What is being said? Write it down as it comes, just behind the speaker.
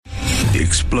the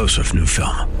explosive new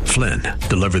film, Flynn,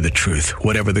 Deliver the Truth,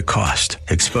 Whatever the Cost,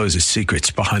 exposes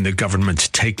secrets behind the government's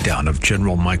takedown of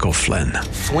General Michael Flynn.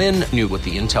 Flynn knew what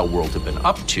the intel world had been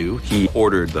up to. He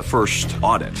ordered the first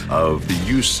audit of the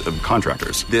use of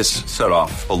contractors. This set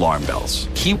off alarm bells.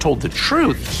 He told the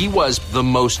truth. He was the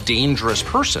most dangerous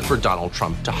person for Donald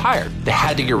Trump to hire. They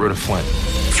had to get rid of Flynn.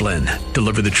 Flynn,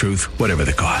 Deliver the Truth, Whatever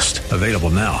the Cost. Available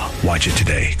now. Watch it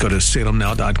today. Go to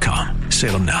salemnow.com.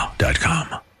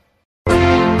 salemnow.com.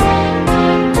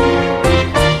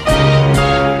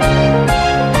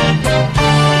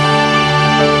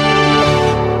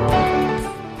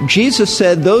 Jesus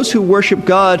said those who worship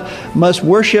God must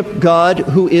worship God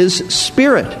who is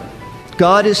Spirit.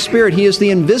 God is Spirit. He is the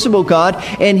invisible God,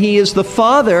 and He is the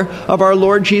Father of our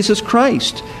Lord Jesus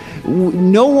Christ.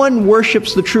 No one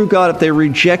worships the true God if they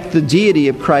reject the deity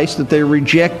of Christ, if they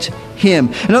reject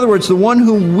Him. In other words, the one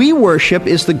whom we worship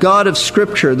is the God of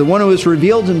Scripture, the one who has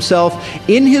revealed Himself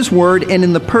in His Word and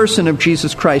in the person of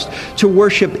Jesus Christ. To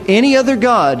worship any other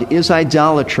God is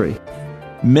idolatry.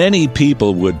 Many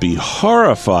people would be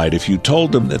horrified if you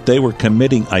told them that they were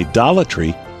committing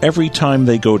idolatry every time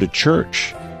they go to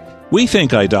church. We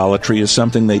think idolatry is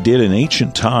something they did in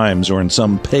ancient times or in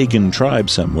some pagan tribe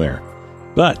somewhere.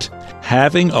 But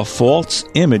having a false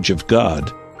image of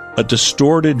God, a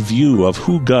distorted view of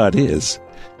who God is,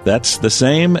 that's the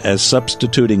same as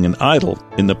substituting an idol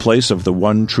in the place of the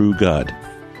one true God.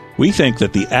 We think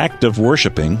that the act of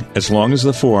worshiping, as long as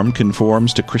the form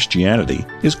conforms to Christianity,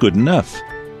 is good enough.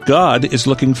 God is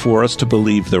looking for us to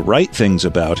believe the right things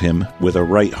about Him with a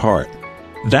right heart.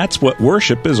 That's what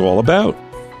worship is all about.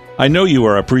 I know you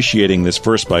are appreciating this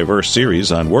verse-by-verse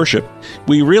series on worship.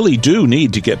 We really do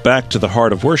need to get back to the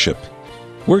heart of worship.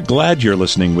 We're glad you're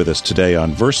listening with us today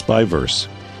on Verse by Verse.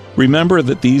 Remember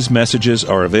that these messages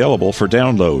are available for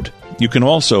download. You can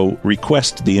also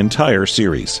request the entire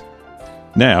series.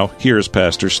 Now, here's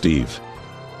Pastor Steve.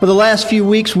 For the last few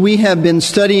weeks, we have been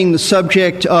studying the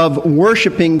subject of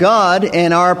worshiping God,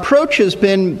 and our approach has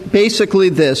been basically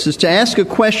this, is to ask a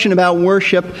question about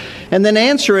worship and then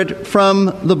answer it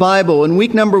from the Bible. In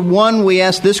week number 1, we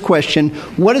asked this question: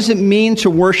 what does it mean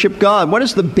to worship God? What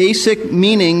is the basic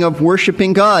meaning of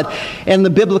worshiping God? And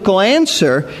the biblical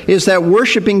answer is that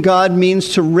worshiping God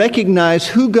means to recognize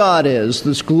who God is,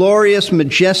 this glorious,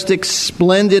 majestic,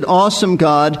 splendid, awesome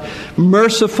God,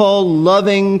 merciful,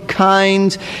 loving,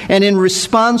 kind. And in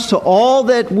response to all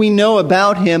that we know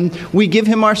about Him, we give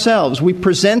Him ourselves. We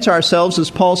present ourselves, as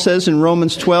Paul says in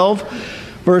Romans 12,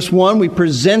 verse 1, we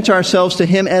present ourselves to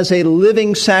Him as a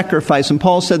living sacrifice. And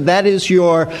Paul said that is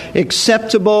your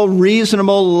acceptable,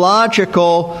 reasonable,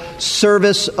 logical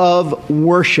service of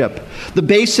worship. The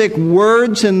basic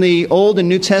words in the Old and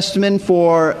New Testament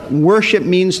for worship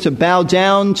means to bow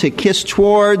down, to kiss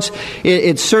towards.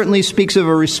 It certainly speaks of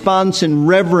a response in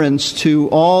reverence to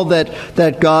all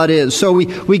that God is. So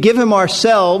we give Him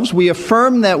ourselves. We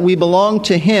affirm that we belong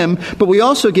to Him, but we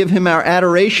also give Him our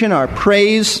adoration, our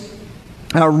praise,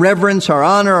 our reverence, our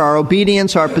honor, our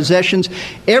obedience, our possessions.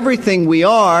 Everything we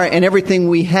are and everything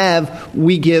we have,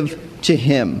 we give to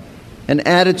Him. An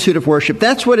attitude of worship.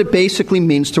 That's what it basically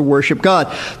means to worship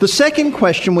God. The second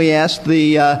question we asked,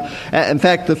 in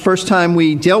fact, the first time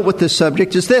we dealt with this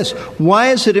subject is this: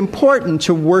 why is it important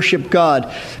to worship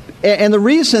God? And the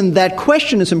reason that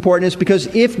question is important is because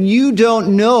if you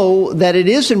don't know that it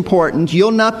is important,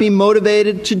 you'll not be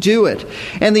motivated to do it.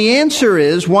 And the answer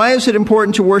is, why is it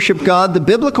important to worship God? The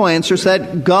biblical answer is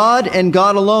that God and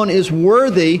God alone is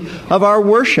worthy of our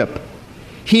worship.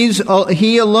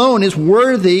 He alone is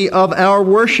worthy of our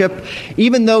worship,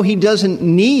 even though He doesn't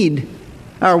need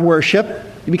our worship,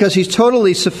 because He's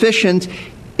totally sufficient.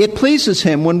 It pleases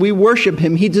Him when we worship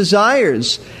Him. He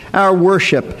desires our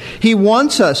worship. He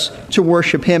wants us to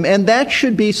worship Him, and that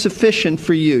should be sufficient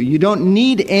for you. You don't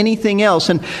need anything else.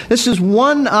 And this is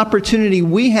one opportunity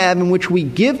we have in which we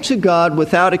give to God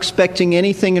without expecting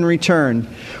anything in return.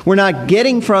 We're not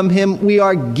getting from Him, we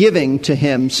are giving to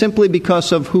Him simply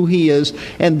because of who He is,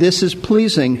 and this is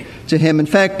pleasing to Him. In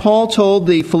fact, Paul told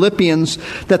the Philippians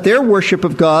that their worship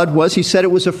of God was, he said,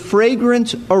 it was a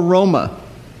fragrant aroma,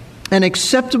 an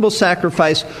acceptable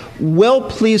sacrifice,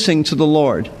 well-pleasing to the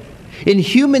Lord. In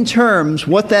human terms,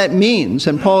 what that means,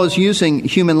 and Paul is using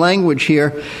human language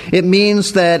here, it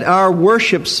means that our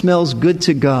worship smells good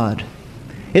to God.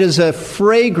 It is a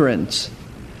fragrance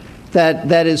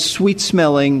that is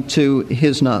sweet-smelling to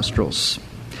His nostrils.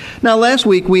 Now, last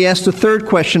week we asked a third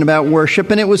question about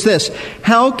worship, and it was this: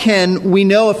 how can we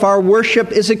know if our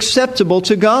worship is acceptable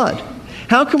to God?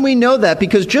 How can we know that?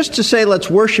 Because just to say let's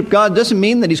worship God doesn't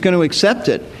mean that He's going to accept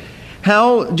it.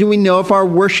 How do we know if our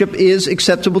worship is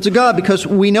acceptable to God? Because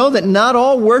we know that not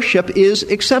all worship is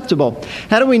acceptable.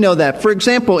 How do we know that? For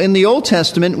example, in the Old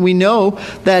Testament, we know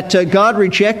that God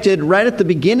rejected, right at the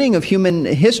beginning of human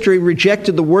history,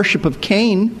 rejected the worship of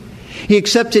Cain. He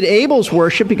accepted Abel's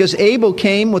worship because Abel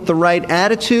came with the right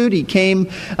attitude. He came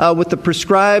with the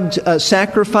prescribed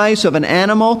sacrifice of an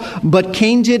animal, but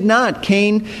Cain did not.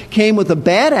 Cain came with a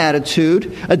bad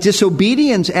attitude, a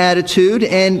disobedient attitude,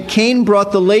 and Cain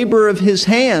brought the labor of his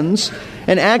hands,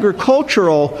 an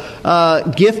agricultural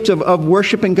gift of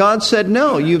worship, and God said,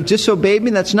 "No, you've disobeyed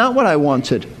me. That's not what I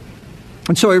wanted."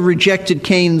 And so he rejected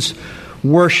Cain's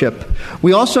worship.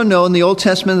 We also know in the Old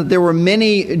Testament that there were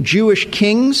many Jewish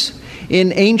kings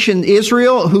in ancient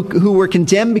Israel who were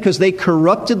condemned because they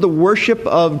corrupted the worship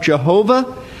of Jehovah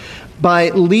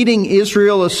by leading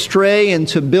Israel astray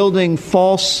into building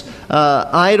false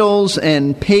idols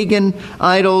and pagan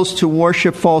idols to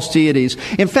worship false deities.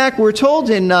 In fact, we're told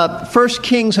in 1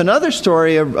 Kings another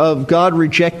story of God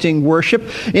rejecting worship.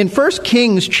 In 1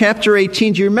 Kings chapter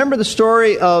 18, do you remember the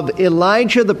story of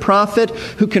Elijah the prophet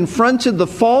who confronted the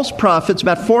false prophets,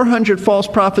 about 400 false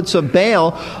prophets of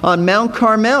Baal on Mount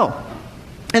Carmel?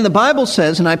 And the Bible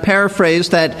says, and I paraphrase,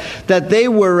 that they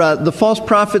were, the false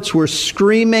prophets were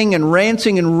screaming and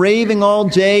ranting and raving all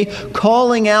day,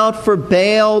 calling out for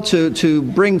Baal to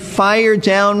bring fire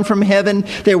down from heaven.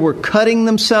 They were cutting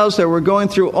themselves. They were going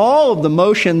through all of the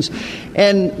motions.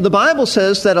 And the Bible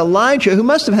says that Elijah, who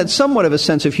must have had somewhat of a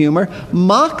sense of humor,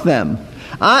 mocked them.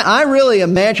 I really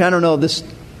imagine, I don't know if this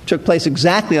took place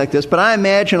exactly like this, but I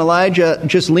imagine Elijah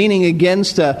just leaning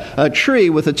against a tree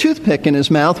with a toothpick in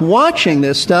his mouth, watching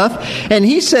this stuff, and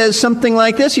he says something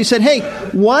like this. He said, "Hey,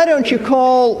 why don't you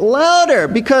call louder?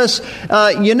 Because,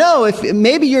 if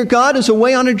maybe your God is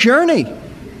away on a journey.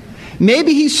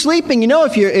 Maybe he's sleeping.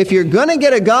 If you're going to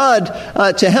get a God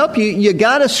to help you, you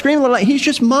got to scream a little." He's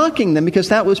just mocking them because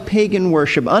that was pagan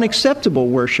worship, unacceptable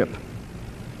worship.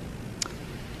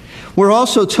 We're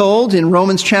also told in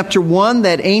Romans chapter 1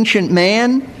 that ancient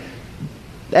man,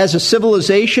 as a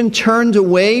civilization, turned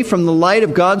away from the light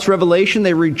of God's revelation.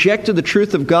 They rejected the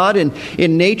truth of God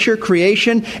in nature,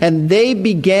 creation, and they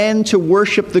began to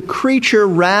worship the creature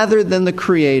rather than the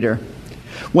Creator.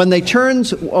 When they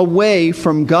turned away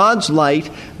from God's light,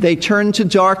 they turned to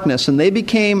darkness, and they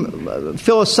became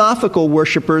philosophical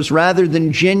worshipers rather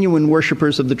than genuine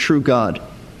worshipers of the true God.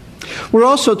 We're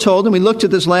also told, and we looked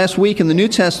at this last week in the New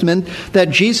Testament,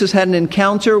 that Jesus had an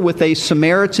encounter with a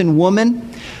Samaritan woman.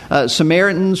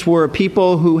 Samaritans were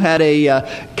people who had a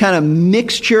kind of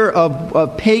mixture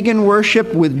of pagan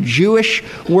worship with Jewish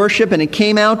worship, and it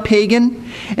came out pagan.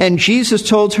 And Jesus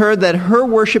told her that her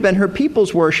worship and her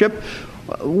people's worship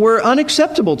were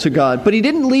unacceptable to God. But he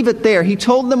didn't leave it there. He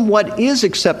told them what is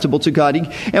acceptable to God.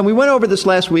 And we went over this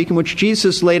last week, in which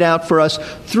Jesus laid out for us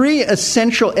 3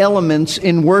 essential elements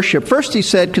in worship. First, he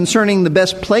said concerning the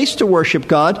best place to worship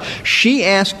God, she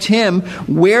asked him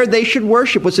where they should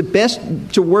worship. Was it best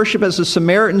to worship as the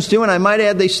Samaritans do? And I might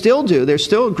add, they still do. There's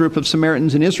still a group of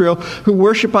Samaritans in Israel who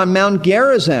worship on Mount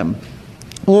Gerizim.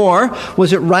 Or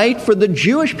was it right for the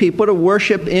Jewish people to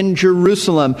worship in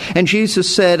Jerusalem? And Jesus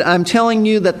said, "I'm telling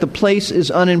you that the place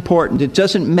is unimportant. It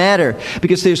doesn't matter,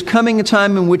 because there's coming a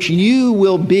time in which you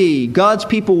will be, God's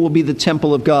people will be the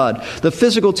temple of God. The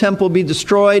physical temple will be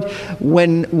destroyed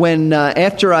when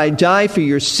after I die for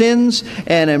your sins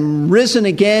and am risen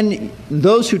again,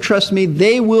 those who trust me,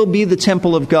 they will be the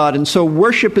temple of God." And so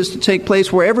worship is to take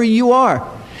place wherever you are.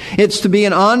 It's to be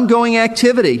an ongoing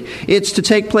activity. It's to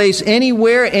take place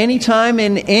anywhere, anytime,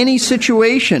 in any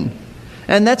situation.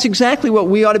 And that's exactly what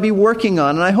we ought to be working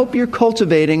on. And I hope you're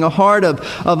cultivating a heart of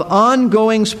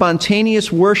ongoing,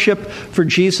 spontaneous worship for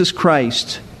Jesus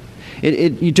Christ.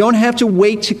 You don't have to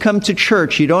wait to come to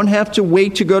church. You don't have to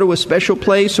wait to go to a special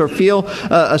place or feel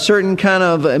a certain kind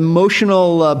of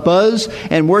emotional buzz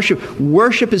and worship.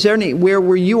 Worship is anywhere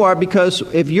where you are, because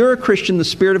if you're a Christian, the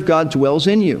Spirit of God dwells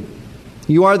in you.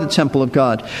 You are the temple of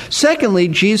God. Secondly,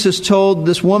 Jesus told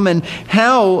this woman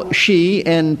how she,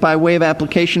 and by way of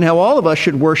application, how all of us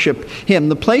should worship him.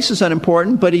 The place is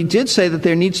unimportant, but he did say that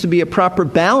there needs to be a proper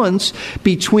balance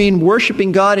between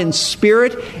worshiping God in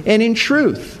spirit and in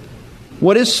truth.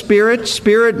 What is spirit?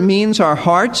 Spirit means our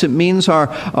hearts. It means our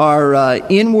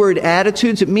inward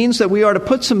attitudes. It means that we are to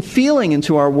put some feeling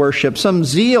into our worship, some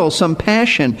zeal, some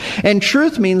passion. And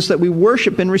truth means that we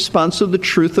worship in response to the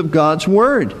truth of God's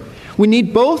Word. We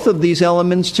need both of these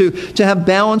elements to have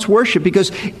balanced worship,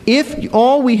 because if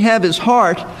all we have is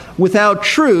heart without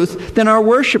truth, then our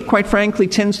worship, quite frankly,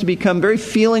 tends to become very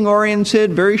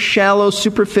feeling-oriented, very shallow,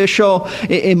 superficial,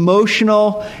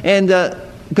 emotional, and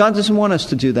God doesn't want us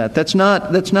to do that. That's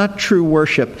not true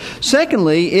worship.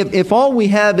 Secondly, if all we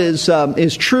have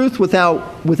is truth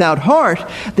without heart,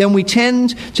 then we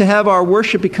tend to have our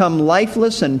worship become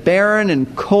lifeless and barren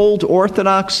and cold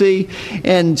orthodoxy,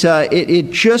 and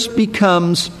it just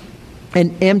becomes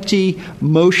an empty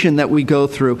motion that we go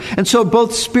through. And so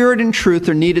both spirit and truth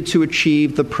are needed to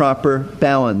achieve the proper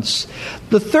balance.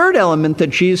 The third element that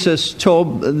Jesus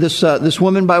told this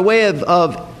woman by way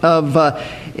of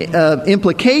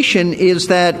implication is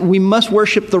that we must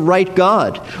worship the right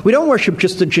God. We don't worship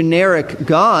just a generic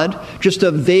God, just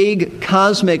a vague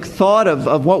cosmic thought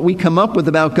of what we come up with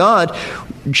about God.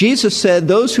 Jesus said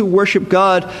those who worship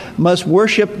God must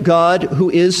worship God who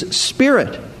is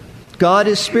spirit. God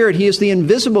is spirit. He is the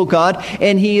invisible God,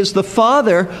 and He is the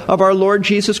Father of our Lord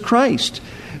Jesus Christ.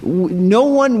 No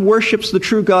one worships the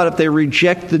true God if they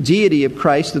reject the deity of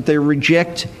Christ, if they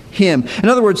reject Him. In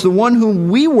other words, the one whom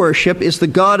we worship is the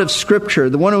God of Scripture,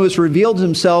 the one who has revealed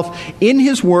Himself in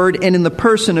His Word and in the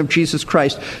person of Jesus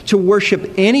Christ. To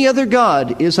worship any other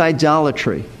God is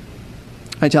idolatry.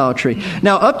 Idolatry.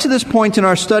 Now, up to this point in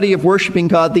our study of worshiping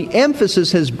God, the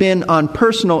emphasis has been on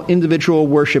personal, individual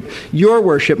worship. Your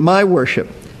worship, my worship.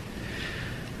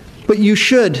 But you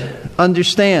should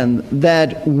understand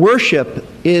that worship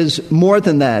is more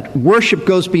than that. Worship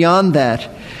goes beyond that.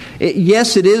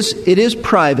 Yes, it is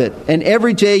private, and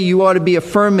every day you ought to be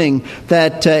affirming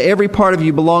that every part of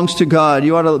you belongs to God.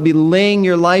 You ought to be laying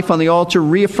your life on the altar,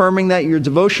 reaffirming that. Your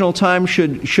devotional time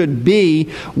should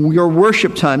be your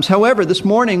worship times. However, this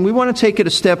morning we want to take it a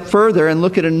step further and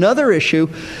look at another issue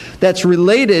that's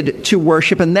related to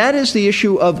worship, and that is the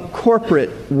issue of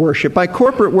corporate worship. By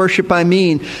corporate worship, I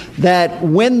mean that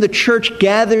when the church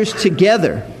gathers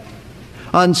together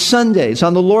on Sundays,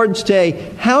 on the Lord's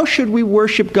Day, how should we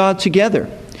worship God together?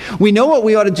 We know what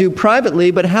we ought to do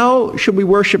privately, but how should we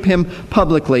worship Him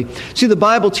publicly? See, the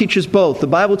Bible teaches both. The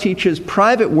Bible teaches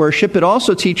private worship. It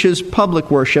also teaches public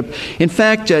worship. In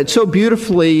fact, it's so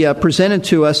beautifully presented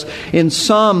to us in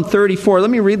Psalm 34. Let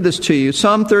me read this to you.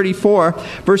 Psalm 34,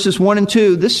 verses 1 and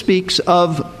 2. This speaks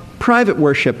of private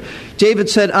worship. David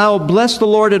said, I will bless the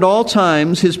Lord at all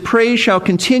times. His praise shall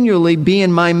continually be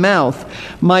in my mouth.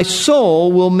 My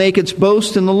soul will make its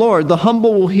boast in the Lord. The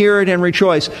humble will hear it and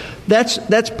rejoice.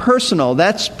 That's personal.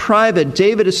 That's private.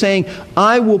 David is saying,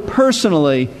 I will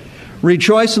personally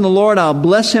rejoice in the Lord. I'll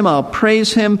bless Him. I'll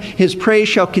praise Him. His praise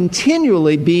shall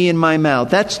continually be in my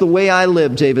mouth. That's the way I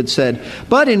live, David said.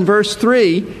 But in verse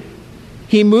 3,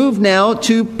 he moved now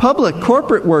to public,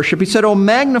 corporate worship. He said, oh,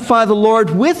 magnify the Lord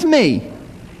with me,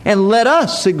 and let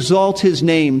us exalt His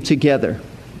name together.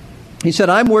 He said,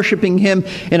 I'm worshiping Him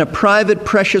in a private,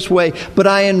 precious way, but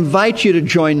I invite you to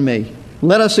join me.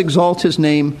 Let us exalt His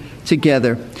name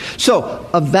together. So,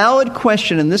 a valid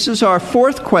question, and this is our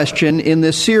fourth question in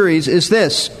this series, is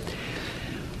this.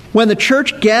 When the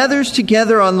church gathers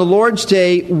together on the Lord's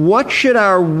Day, what should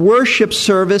our worship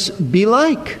service be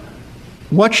like?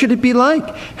 What should it be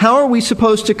like? How are we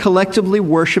supposed to collectively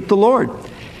worship the Lord?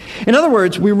 In other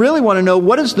words, we really want to know,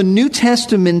 what does the New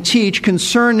Testament teach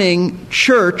concerning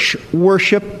church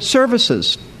worship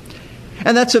services?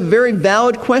 And that's a very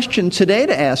valid question today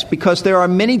to ask, because there are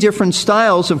many different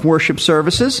styles of worship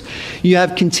services. You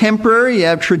have contemporary, you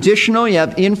have traditional, you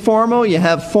have informal, you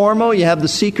have formal, you have the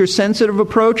seeker-sensitive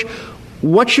approach.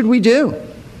 What should we do?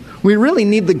 We really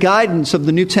need the guidance of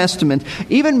the New Testament,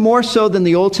 even more so than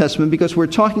the Old Testament, because we're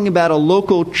talking about a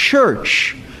local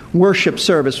church worship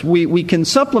service. We can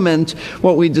supplement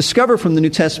what we discover from the New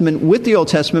Testament with the Old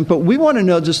Testament, but we want to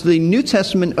know, does the New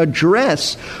Testament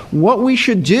address what we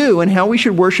should do and how we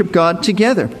should worship God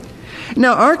together?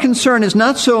 Now, our concern is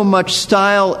not so much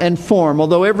style and form,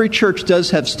 although every church does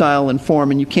have style and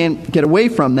form, and you can't get away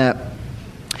from that.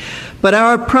 But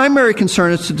our primary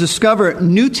concern is to discover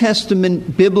New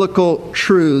Testament biblical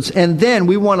truths, and then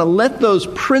we want to let those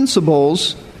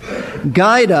principles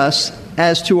guide us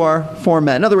as to our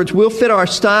format. In other words, we'll fit our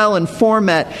style and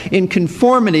format in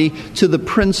conformity to the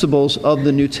principles of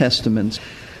the New Testament.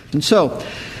 And so,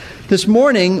 this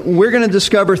morning, we're going to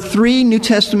discover 3 New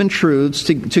Testament truths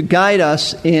to guide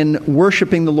us in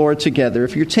worshiping the Lord together.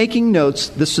 If you're taking notes,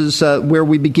 this is where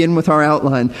we begin with our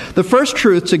outline. The first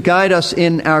truth to guide us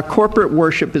in our corporate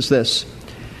worship is this.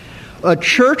 A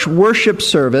church worship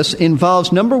service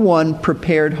involves, number 1,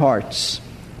 prepared hearts.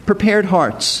 Prepared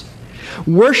hearts.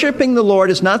 Worshiping the Lord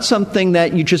is not something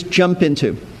that you just jump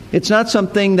into. It's not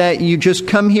something that you just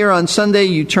come here on Sunday,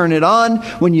 you turn it on,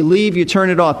 when you leave, you turn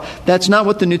it off. That's not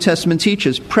what the New Testament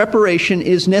teaches. Preparation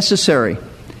is necessary.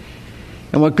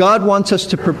 And what God wants us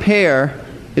to prepare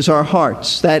is our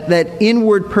hearts, that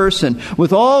inward person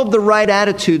with all of the right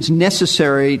attitudes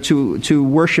necessary to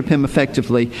worship Him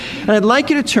effectively. And I'd like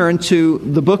you to turn to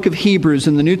the book of Hebrews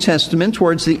in the New Testament,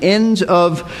 towards the end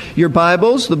of your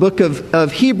Bibles, the book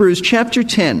of Hebrews chapter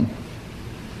 10.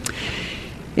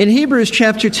 In Hebrews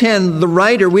chapter 10, the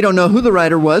writer, we don't know who the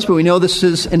writer was, but we know this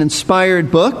is an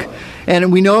inspired book,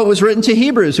 and we know it was written to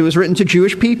Hebrews. It was written to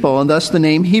Jewish people, and thus the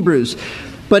name Hebrews.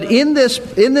 But in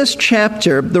this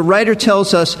chapter, the writer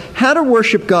tells us how to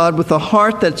worship God with a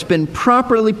heart that's been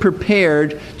properly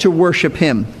prepared to worship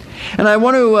Him. And I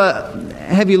want to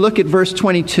have you look at verse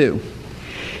 22.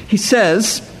 He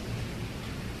says,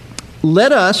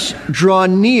 "Let us draw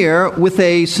near with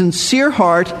a sincere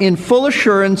heart in full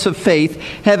assurance of faith,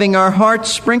 having our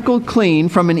hearts sprinkled clean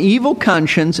from an evil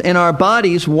conscience and our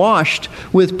bodies washed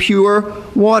with pure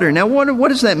water." Now, what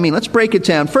does that mean? Let's break it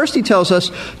down. First, he tells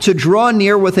us to draw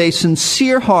near with a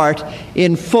sincere heart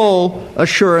in full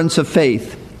assurance of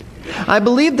faith. I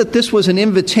believe that this was an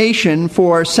invitation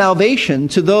for salvation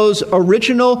to those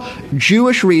original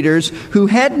Jewish readers who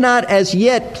had not as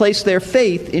yet placed their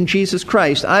faith in Jesus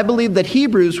Christ. I believe that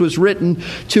Hebrews was written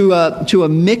to a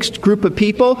mixed group of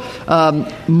people.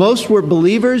 Most were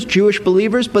believers, Jewish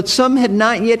believers, but some had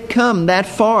not yet come that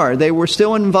far. They were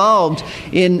still involved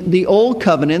in the Old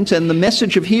Covenant, and the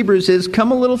message of Hebrews is,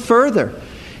 come a little further.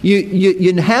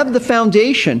 You have the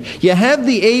foundation. You have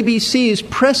the ABCs.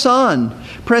 Press on.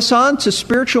 Press on to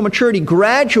spiritual maturity.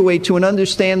 Graduate to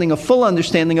a full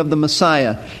understanding of the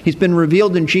Messiah. He's been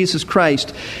revealed in Jesus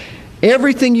Christ.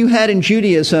 Everything you had in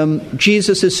Judaism,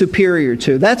 Jesus is superior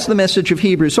to. That's the message of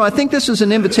Hebrews. So I think this is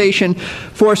an invitation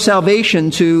for salvation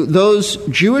to those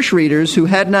Jewish readers who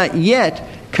had not yet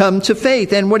come to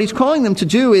faith. And what he's calling them to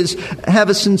do is have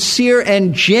a sincere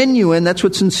and genuine, that's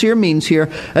what sincere means here,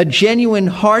 a genuine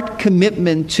heart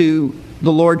commitment to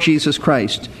the Lord Jesus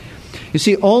Christ. You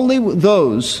see, only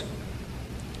those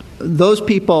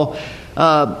people,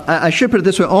 I should put it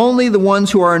this way, only the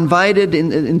ones who are invited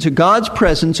into God's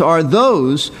presence are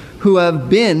those who have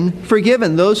been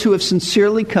forgiven, those who have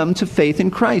sincerely come to faith in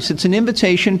Christ. It's an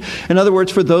invitation, in other words,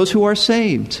 for those who are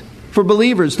saved. For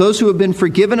believers, those who have been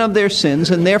forgiven of their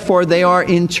sins, and therefore they are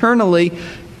internally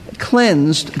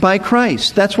cleansed by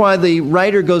Christ. That's why the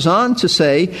writer goes on to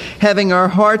say, having our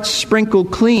hearts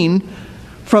sprinkled clean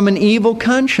from an evil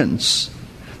conscience.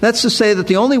 That's to say that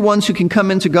the only ones who can come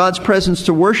into God's presence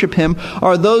to worship Him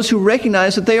are those who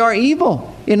recognize that they are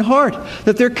evil in heart,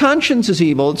 that their conscience is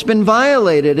evil. It's been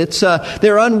violated.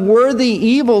 They're unworthy,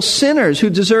 evil sinners who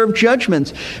deserve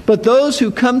judgment. But those who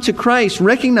come to Christ,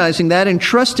 recognizing that and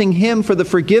trusting Him for the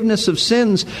forgiveness of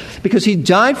sins, because He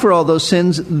died for all those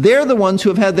sins, they're the ones who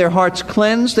have had their hearts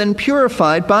cleansed and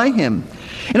purified by Him.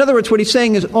 In other words, what he's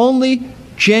saying is only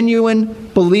genuine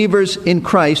believers in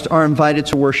Christ are invited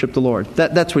to worship the Lord.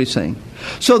 That's what he's saying.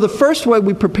 So the first way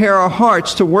we prepare our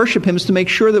hearts to worship Him is to make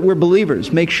sure that we're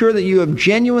believers. Make sure that you have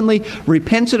genuinely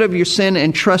repented of your sin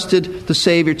and trusted the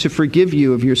Savior to forgive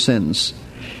you of your sins.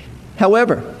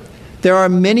 However, there are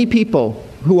many people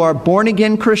who are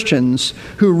born-again Christians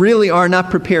who really are not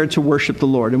prepared to worship the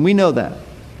Lord. And we know that.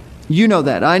 You know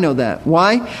that. I know that.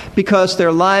 Why? Because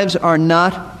their lives are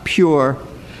not pure.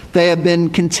 They have been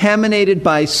contaminated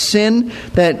by sin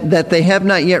that they have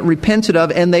not yet repented of,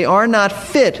 and they are not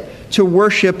fit to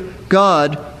worship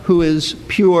God, who is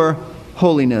pure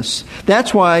holiness.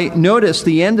 That's why, notice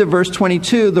the end of verse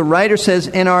 22, the writer says,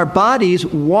 and our bodies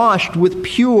washed with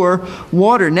pure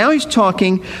water. Now he's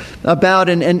talking about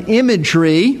an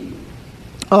imagery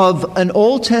of an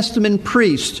Old Testament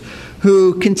priest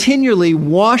who continually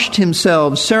washed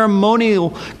himself,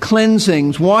 ceremonial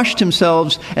cleansings, washed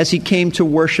himself as he came to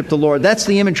worship the Lord. That's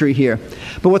the imagery here.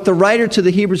 But what the writer to the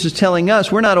Hebrews is telling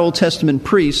us, we're not Old Testament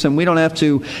priests, and we don't have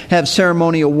to have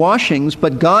ceremonial washings,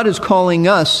 but God is calling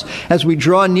us, as we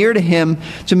draw near to Him,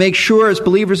 to make sure as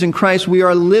believers in Christ we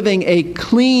are living a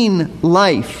clean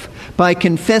life by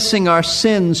confessing our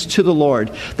sins to the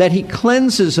Lord, that He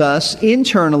cleanses us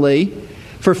internally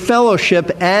for fellowship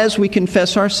as we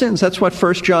confess our sins. That's what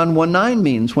 1 John 1:9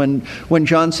 means when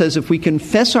John says if we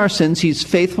confess our sins, He's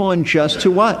faithful and just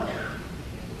to what?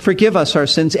 Forgive us our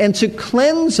sins and to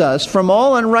cleanse us from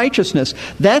all unrighteousness.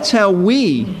 That's how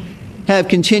we have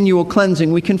continual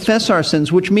cleansing. We confess our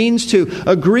sins, which means to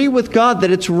agree with God that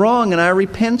it's wrong and I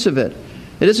repent of it.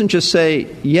 It isn't just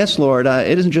say, yes, Lord.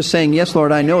 It isn't just saying, yes,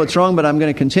 Lord, I know it's wrong, but I'm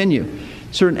going to continue.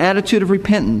 It's an attitude of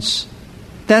repentance.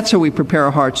 That's how we prepare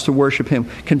our hearts to worship Him.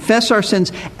 Confess our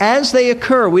sins as they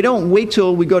occur. We don't wait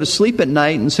till we go to sleep at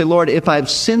night and say, Lord, if I've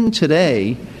sinned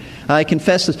today, I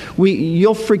confess this.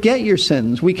 You'll forget your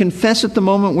sins. We confess at the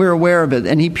moment we're aware of it,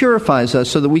 and He purifies us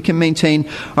so that we can maintain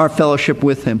our fellowship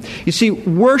with Him. You see,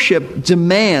 worship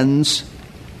demands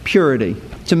purity,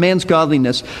 demands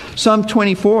godliness. Psalm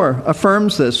 24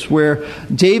 affirms this, where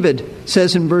David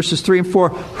says in verses 3 and 4,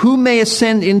 "Who may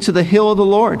ascend into the hill of the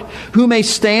Lord? Who may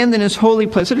stand in His holy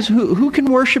place?" That is, who can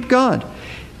worship God?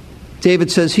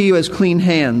 David says, "He who has clean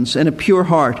hands and a pure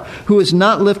heart, who has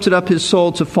not lifted up his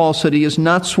soul to falsehood, he has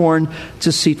not sworn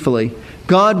deceitfully."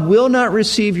 God will not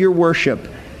receive your worship,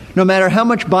 no matter how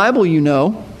much Bible you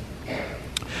know,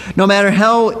 no matter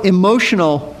how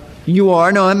emotional you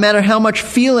are, no matter how much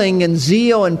feeling and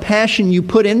zeal and passion you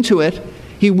put into it.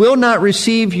 He will not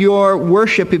receive your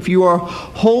worship if you are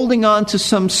holding on to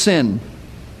some sin.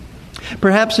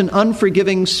 Perhaps an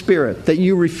unforgiving spirit that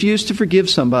you refuse to forgive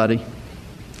somebody.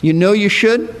 You know you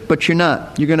should, but you're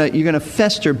not. You're gonna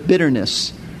fester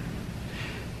bitterness.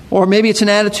 Or maybe it's an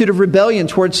attitude of rebellion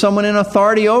towards someone in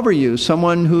authority over you,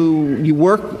 someone who you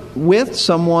work with,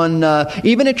 someone,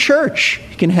 even at church,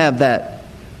 you can have that.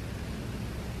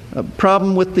 A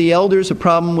problem with the elders, a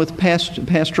problem with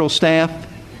pastoral staff.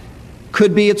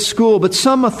 Could be at school, but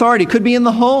some authority. Could be in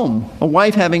the home. A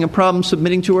wife having a problem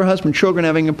submitting to her husband. Children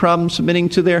having a problem submitting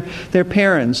to their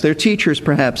parents, their teachers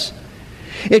perhaps.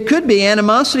 It could be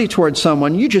animosity towards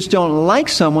someone. You just don't like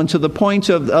someone to the point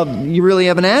of you really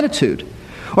have an attitude.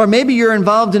 Or maybe you're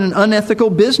involved in an unethical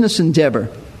business endeavor.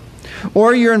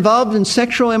 Or you're involved in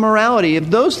sexual immorality. If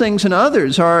those things and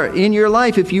others are in your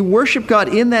life, if you worship God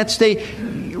in that state,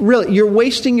 really, you're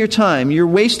wasting your time. You're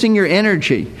wasting your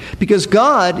energy. Because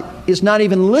God is not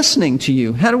even listening to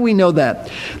you. How do we know that?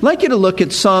 I'd like you to look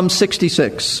at Psalm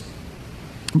 66,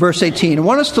 verse 18. I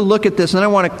want us to look at this, and I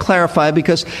want to clarify,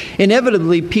 because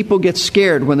inevitably people get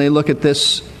scared when they look at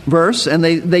this verse, and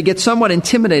they get somewhat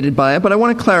intimidated by it, but I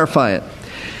want to clarify it.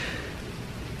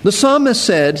 The psalmist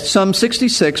said, Psalm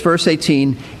 66, verse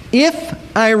 18, "If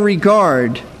I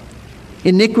regard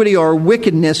iniquity or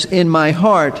wickedness in my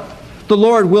heart, the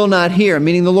Lord will not hear,"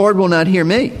 meaning the Lord will not hear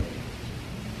me.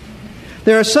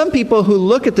 There are some people who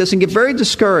look at this and get very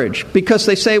discouraged because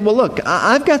they say, well, look,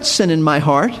 I've got sin in my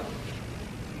heart.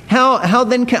 How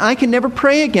then I can never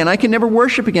pray again? I can never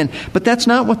worship again. But that's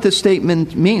not what this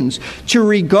statement means. To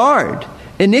regard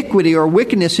iniquity or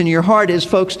wickedness in your heart is,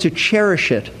 folks, to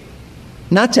cherish it.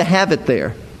 Not to have it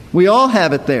there. We all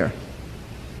have it there.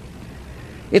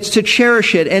 It's to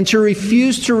cherish it and to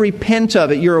refuse to repent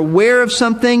of it. You're aware of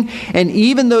something, and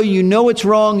even though you know it's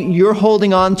wrong, you're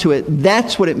holding on to it.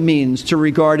 That's what it means to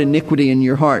regard iniquity in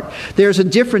your heart. There's a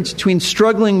difference between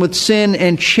struggling with sin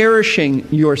and cherishing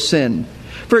your sin.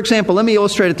 For example, let me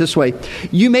illustrate it this way.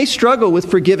 You may struggle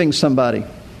with forgiving somebody.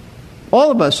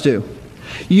 All of us do.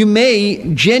 You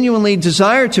may genuinely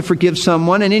desire to forgive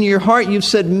someone, and in your heart you've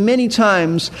said many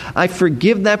times, I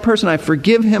forgive that person, I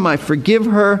forgive him, I forgive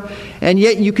her, and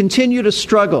yet you continue to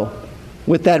struggle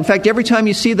with that. In fact, every time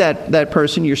you see that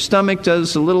person, your stomach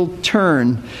does a little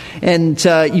turn, and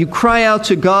you cry out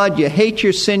to God, you hate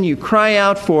your sin, you cry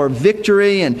out for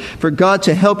victory and for God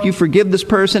to help you forgive this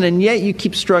person, and yet you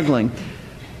keep struggling.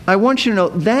 I want you to know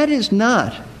that is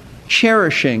not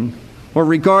cherishing or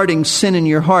regarding sin in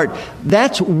your heart.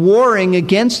 That's warring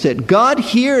against it. God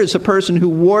hears a person who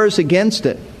wars against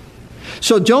it.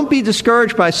 So don't be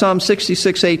discouraged by Psalm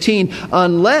 66:18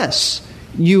 unless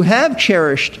you have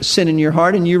cherished sin in your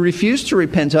heart and you refuse to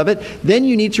repent of it. Then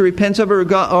you need to repent of it,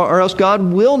 or else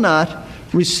God will not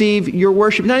receive your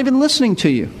worship. He's not even listening to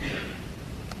you.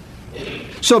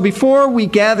 So before we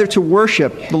gather to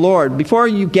worship the Lord, before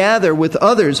you gather with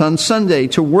others on Sunday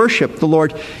to worship the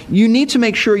Lord, you need to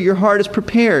make sure your heart is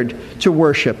prepared to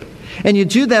worship. And you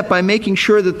do that by making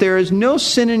sure that there is no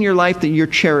sin in your life that you're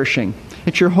cherishing,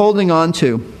 that you're holding on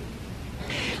to.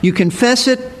 You confess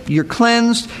it, you're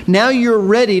cleansed, now you're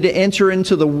ready to enter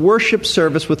into the worship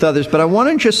service with others. But I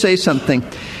want to just say something.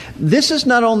 This is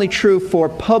not only true for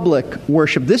public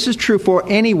worship, this is true for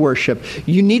any worship.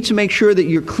 You need to make sure that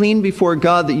you're clean before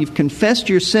God, that you've confessed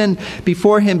your sin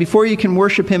before Him, before you can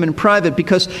worship Him in private.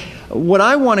 Because what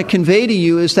I want to convey to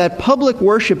you is that public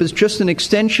worship is just an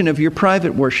extension of your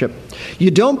private worship. You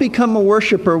don't become a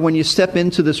worshiper when you step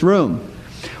into this room.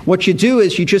 What you do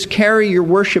is you just carry your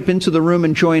worship into the room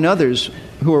and join others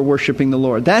who are worshiping the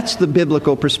Lord. That's the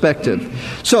biblical perspective.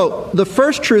 So the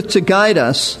first truth to guide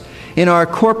us in our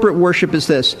corporate worship is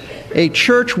this: a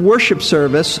church worship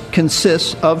service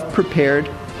consists of prepared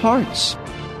hearts.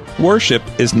 Worship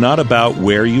is not about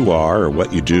where you are or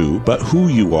what you do, but who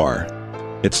you are.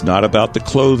 It's not about the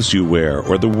clothes you wear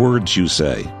or the words you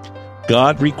say.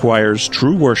 God requires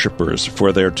true worshipers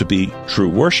for there to be true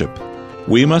worship.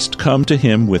 We must come to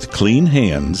Him with clean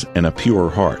hands and a pure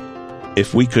heart.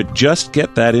 If we could just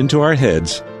get that into our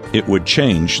heads, it would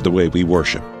change the way we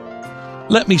worship.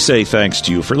 Let me say thanks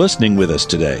to you for listening with us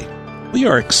today. We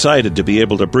are excited to be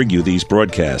able to bring you these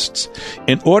broadcasts.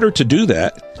 In order to do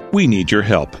that, we need your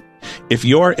help. If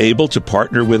you're able to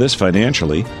partner with us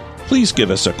financially, please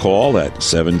give us a call at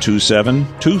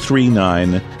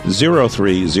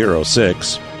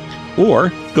 727-239-0306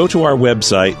 or go to our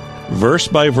website,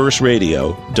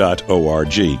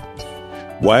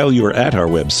 versebyverseradio.org. While you're at our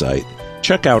website,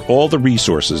 check out all the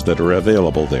resources that are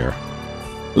available there.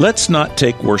 Let's not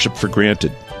take worship for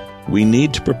granted. We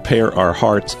need to prepare our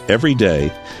hearts every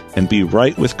day and be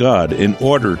right with God in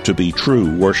order to be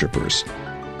true worshipers.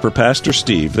 For Pastor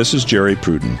Steve, this is Jerry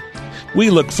Pruden.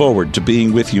 We look forward to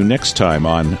being with you next time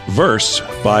on Verse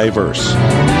by Verse.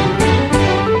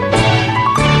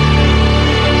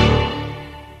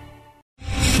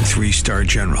 Three-star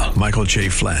General Michael J.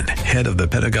 Flynn, head of the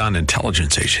Pentagon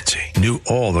Intelligence Agency, knew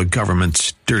all the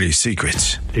government's dirty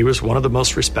secrets. He was one of the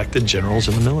most respected generals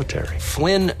in the military.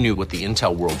 Flynn knew what the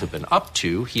intel world had been up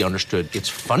to. He understood its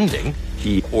funding.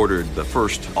 He ordered the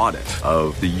first audit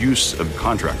of the use of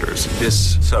contractors.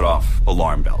 This set off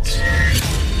alarm bells.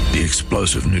 The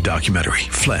explosive new documentary,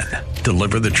 Flynn,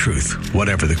 Deliver the Truth,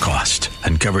 Whatever the Cost,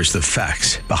 uncovers the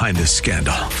facts behind this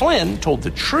scandal. Flynn told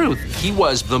the truth. He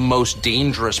was the most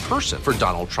dangerous person for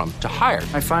Donald Trump to hire.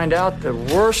 I find out the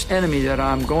worst enemy that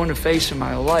I'm going to face in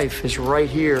my life is right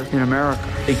here in America.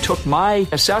 They took my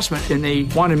assessment and they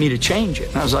wanted me to change it.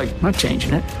 And I was like, I'm not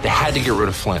changing it. They had to get rid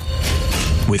of Flynn.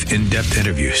 With in-depth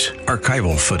interviews,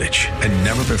 archival footage, and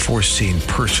never-before-seen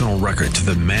personal records of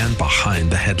the man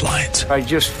behind the headlines. I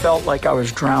just felt like I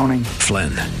was drowning. Flynn,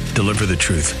 Deliver the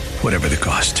Truth, Whatever the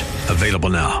Cost. Available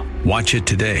now. Watch it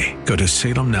today. Go to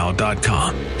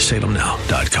salemnow.com.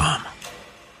 salemnow.com.